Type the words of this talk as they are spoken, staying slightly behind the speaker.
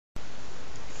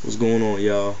What's going on,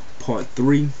 y'all? Part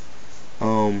 3.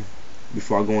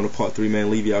 Before I go into part 3,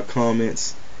 man, leave y'all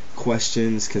comments,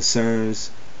 questions, concerns.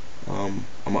 I'm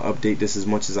gonna update this as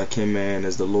much as I can, man,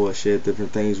 as the Lord shared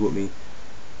different things with me.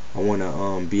 I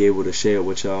wanna be able to share it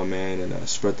with y'all, man, and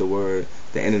spread the word.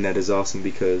 The internet is awesome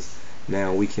because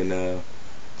now we can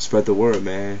spread the word,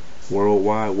 man. World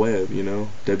Wide Web,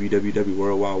 www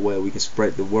World Wide Web. We can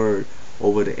spread the word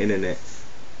over the internet,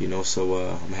 So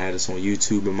I'm gonna have this on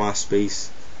YouTube and MySpace.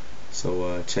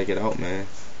 So check it out, man.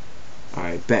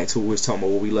 Alright, back to what we was talking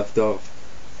about, where we left off.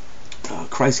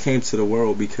 Christ came to the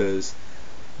world because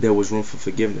there was room for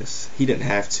forgiveness. He didn't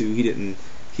have to. He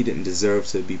didn't deserve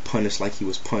to be punished like he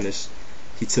was punished.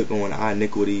 He took on our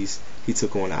iniquities. He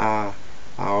took on our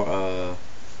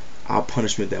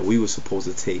punishment that we were supposed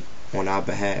to take on our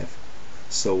behalf.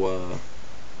 So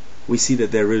we see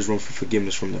that there is room for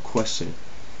forgiveness from the question.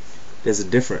 There's a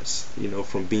difference,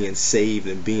 from being saved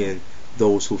and being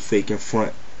those who fake in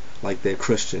front like they're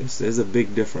Christians. There's a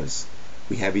big difference.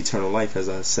 We have eternal life, as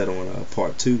I said on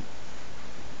part 2.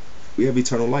 We have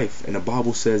eternal life, and the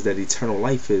Bible says that eternal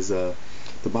life is that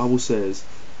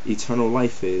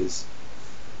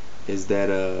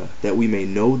we may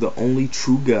know the only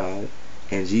true God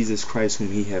and Jesus Christ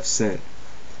whom he have sent.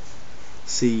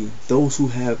 See, those who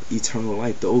have eternal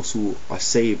life, those who are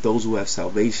saved, those who have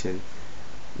salvation,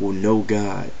 will know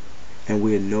God, and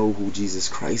will know who Jesus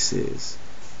Christ is.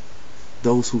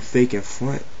 Those who fake in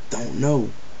front don't know.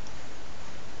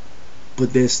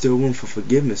 But there's still room for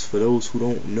forgiveness for those who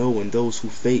don't know and those who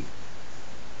fake.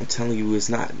 I'm telling you, it's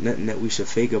not nothing that we should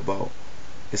fake about.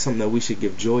 It's something that we should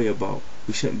give joy about.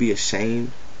 We shouldn't be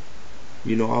ashamed.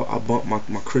 I bump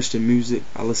my Christian music.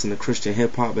 I listen to Christian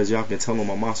hip hop, as y'all can tell on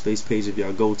my MySpace page if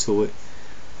y'all go to it.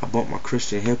 I bump my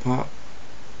Christian hip hop,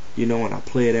 and I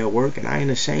play it at work, and I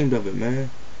ain't ashamed of it, man.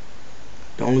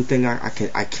 The only thing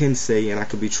I can say, and I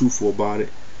can be truthful about it,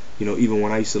 even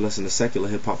when I used to listen to secular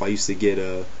hip hop, I used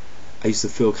to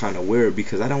feel kind of weird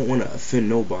because I don't want to offend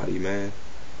nobody, man.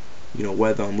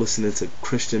 Whether I'm listening to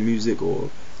Christian music or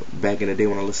back in the day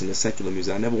when I listened to secular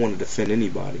music, I never wanted to offend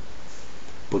anybody.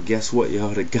 But guess what,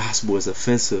 y'all? The gospel is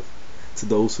offensive to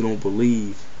those who don't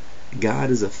believe.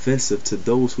 God is offensive to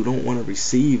those who don't want to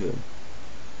receive him.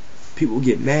 People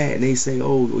get mad and they say,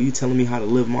 "Oh, are you telling me how to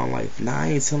live my life?" Nah, I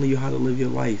ain't telling you how to live your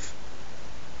life.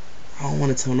 I don't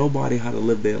want to tell nobody how to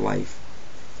live their life.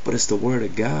 But it's the word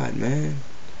of God, man.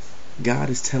 God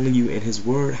is telling you in his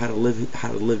word how to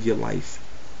live your life.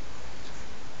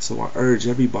 So I urge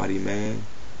everybody, man,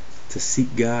 to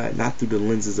seek God, not through the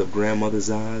lenses of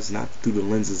grandmother's eyes, not through the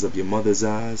lenses of your mother's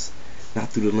eyes, not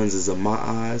through the lenses of my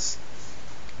eyes,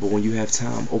 but when you have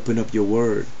time, open up your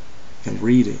word and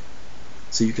read it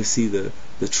so you can see the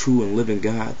true and living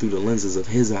God through the lenses of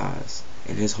his eyes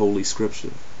and his holy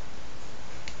scripture.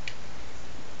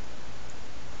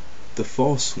 The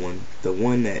false one, the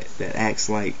one that acts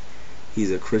like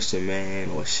he's a Christian, man,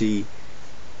 or she,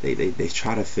 they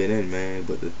try to fit in, man.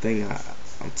 But the thing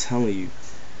I'm telling you,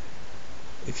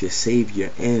 if you're saved,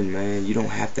 you're in, man. You don't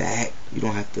have to act. You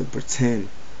don't have to pretend.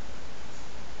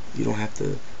 You don't have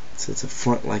to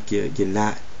front like you're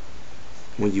not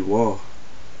when you are.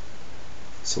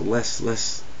 So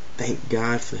let's thank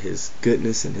God for his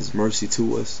goodness and his mercy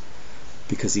to us,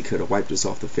 because he could have wiped us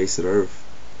off the face of the earth.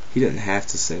 He didn't have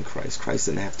to send Christ. Christ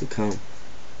didn't have to come.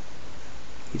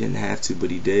 He didn't have to,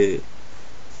 but he did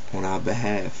on our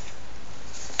behalf.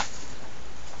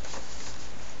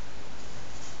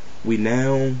 We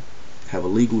now have a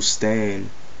legal stand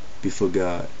before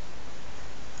God.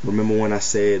 Remember when I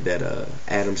said that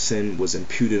Adam's sin was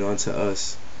imputed unto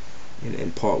us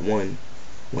in part 1?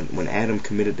 When Adam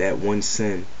committed that one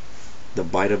sin, the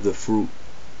bite of the fruit,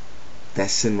 that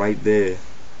sin right there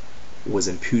was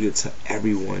imputed to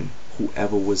everyone,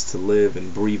 whoever was to live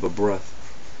and breathe a breath.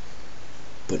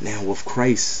 But now with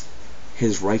Christ,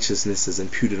 his righteousness is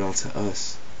imputed unto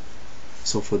us.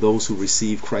 So for those who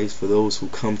receive Christ, for those who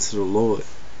come to the Lord,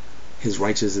 his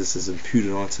righteousness is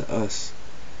imputed unto us.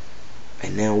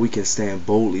 And now we can stand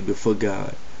boldly before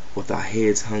God with our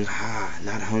heads hung high,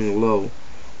 not hung low,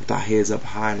 with our heads up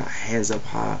high and our hands up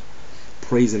high,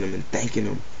 praising him and thanking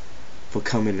him for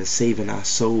coming and saving our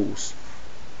souls.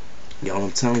 Y'all,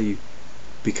 I'm telling you,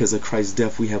 because of Christ's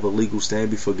death, we have a legal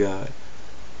stand before God.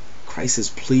 Christ is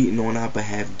pleading on our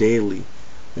behalf daily.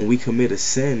 When we commit a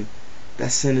sin,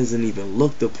 that sin isn't even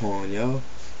looked upon, y'all,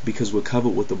 because we're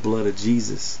covered with the blood of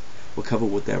Jesus. We're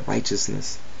covered with that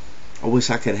righteousness. I wish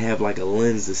I could have like a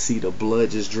lens to see the blood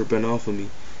just dripping off of me,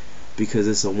 because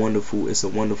it's a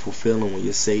wonderful feeling when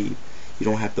you're saved. You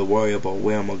don't have to worry about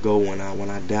where I'm gonna go when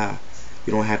I die.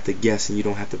 You don't have to guess, and you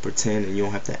don't have to pretend, and you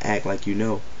don't have to act like you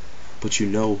know. But you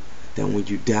know that when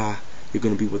you die, you're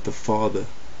going to be with the Father.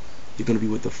 You're going to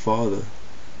be with the Father.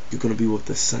 You're going to be with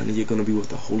the Son, and you're going to be with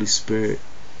the Holy Spirit.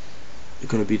 You're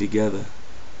going to be together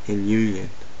in union,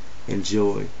 in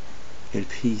joy, in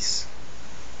peace.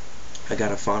 I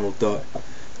got a final thought,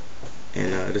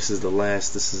 and this is the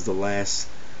last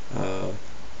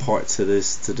part to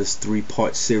this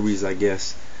 3-part series, I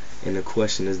guess. And the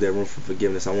question is, there room for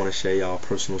forgiveness? I want to share y'all a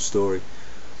personal story.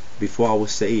 Before I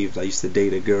was saved, I used to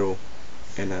date a girl,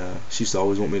 and she used to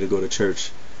always want me to go to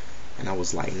church. And I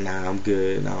was like, nah, I'm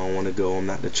good. I don't want to go. I'm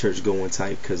not the church going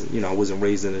type, because I wasn't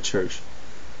raised in the church.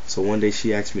 So one day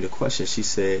she asked me the question. She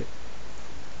said,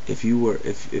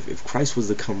 if Christ was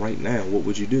to come right now, what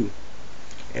would you do?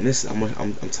 And this,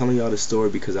 I'm telling y'all this story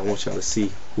because I want y'all to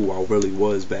see who I really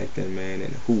was back then, man,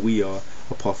 and who we are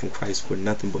apart from Christ. We're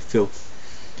nothing but filth.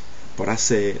 But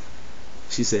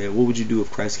she said, what would you do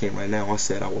if Christ came right now? I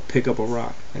said, I would pick up a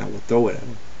rock and I would throw it at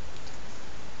him.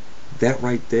 That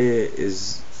right there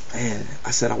is, man,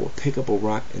 I said I would pick up a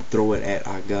rock and throw it at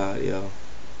our God, yo.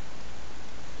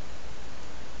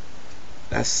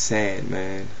 That's sad,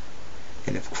 man.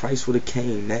 And if Christ would have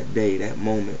came that day, that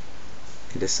moment,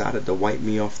 and decided to wipe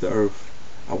me off the earth,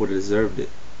 I would have deserved it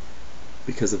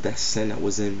because of that sin that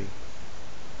was in me.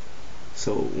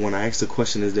 So when I ask the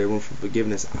question, is there room for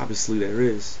forgiveness? Obviously there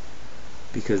is,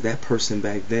 because that person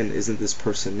back then isn't this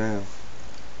person now.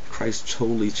 Christ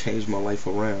totally changed my life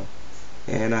around,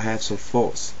 and I have some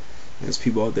faults. There's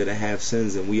people out there that have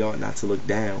sins, and we ought not to look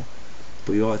down,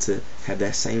 but we ought to have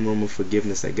that same room of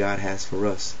forgiveness that God has for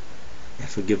us, and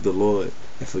forgive the Lord,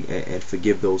 and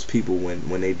forgive those people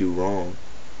when they do wrong,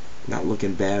 not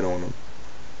looking bad on them,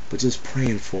 but just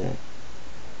praying for them,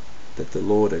 that the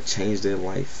Lord have changed their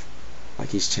life like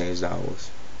He's changed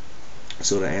ours.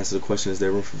 So to answer the question, is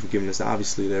there room for forgiveness?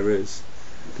 Obviously there is.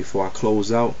 Before I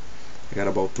close out, I got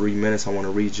about 3 minutes. I want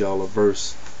to read y'all a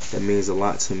verse that means a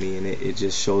lot to me, and it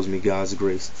just shows me God's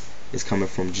grace. It's coming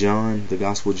from John, the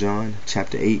Gospel of John,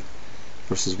 chapter 8,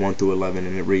 verses 1 through 11,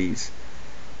 and it reads,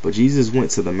 But Jesus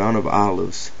went to the Mount of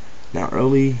Olives. Now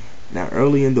early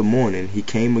in the morning he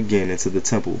came again into the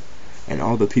temple, and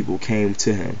all the people came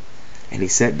to him, and he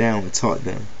sat down and taught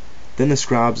them. Then the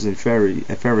scribes and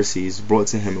Pharisees brought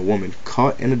to him a woman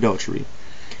caught in adultery,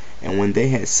 and when they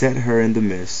had set her in the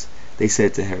midst, they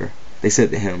said to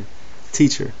him,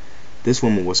 Teacher, this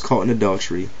woman was caught in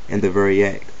adultery in the very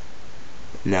act.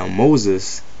 Now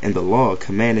Moses and the law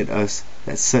commanded us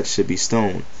that such should be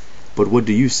stoned. But what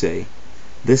do you say?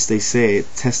 This they said,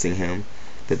 testing him,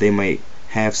 that they might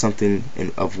have something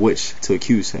of which to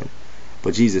accuse him.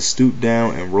 But Jesus stooped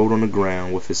down and wrote on the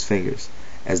ground with his fingers,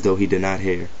 as though he did not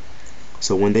hear.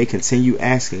 So when they continued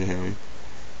asking him,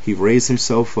 he raised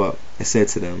himself up and said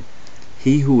to them,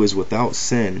 He who is without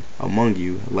sin among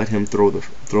you, let him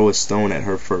throw a stone at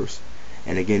her first.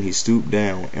 And again he stooped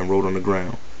down and wrote on the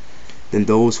ground. Then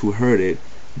those who heard it,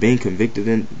 being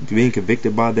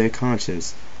convicted by their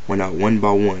conscience, went out one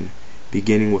by one,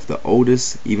 beginning with the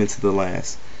oldest even to the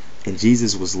last. And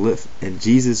Jesus was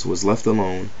left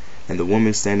alone, and the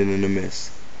woman standing in the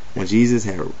midst. When Jesus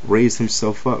had raised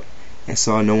himself up and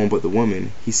saw no one but the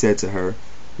woman, he said to her,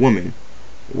 Woman,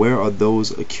 where are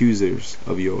those accusers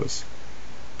of yours?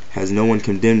 Has no one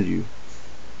condemned you?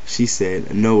 She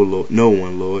said, No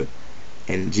one, Lord.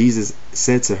 And Jesus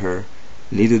said to her,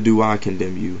 Neither do I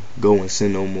condemn you. Go and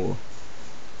sin no more.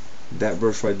 That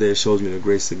verse right there shows me the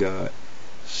grace of God.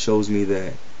 Shows me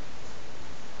that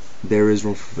there is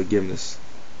room for forgiveness.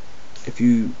 If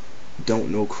you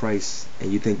don't know Christ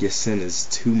and you think your sin is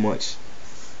too much,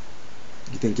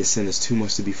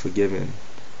 to be forgiven,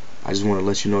 I just want to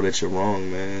let you know that you're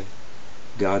wrong, man.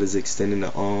 God is extending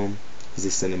the arm. He's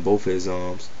extending both of his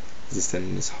arms. He's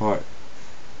extending his heart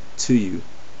to you.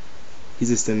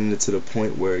 He's extending it to the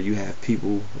point where you have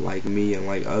people like me and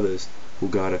like others who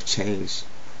God have changed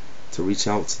to reach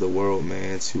out to the world,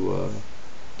 man, to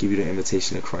give you the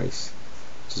invitation of Christ.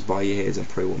 Just bow your heads and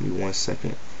pray with me 1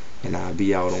 second, and I'll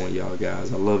be out on y'all,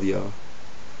 guys. I love y'all.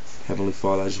 Heavenly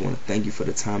Father, I just want to thank you for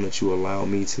the time that you allow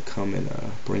me to come and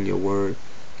bring your word.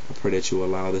 I pray that you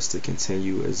allow this to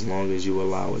continue as long as you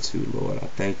allow it to, Lord. I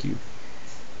thank you,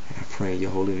 and I pray in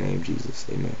your holy name, Jesus.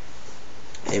 Amen.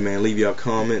 Amen. Leave y'all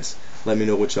comments. Let me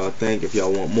know what y'all think. If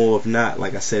y'all want more, if not,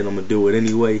 like I said, I'm going to do it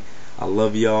anyway. I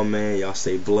love y'all, man. Y'all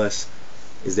stay blessed.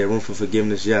 Is there room for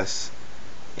forgiveness? Yes.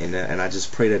 And I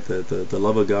just pray that the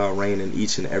love of God reign in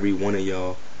each and every one of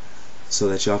y'all, so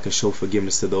that y'all can show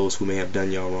forgiveness to those who may have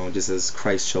done y'all wrong, just as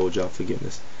Christ showed y'all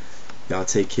forgiveness. Y'all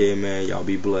take care, man. Y'all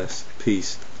be blessed.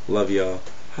 Peace. Love y'all.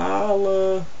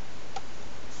 Holla.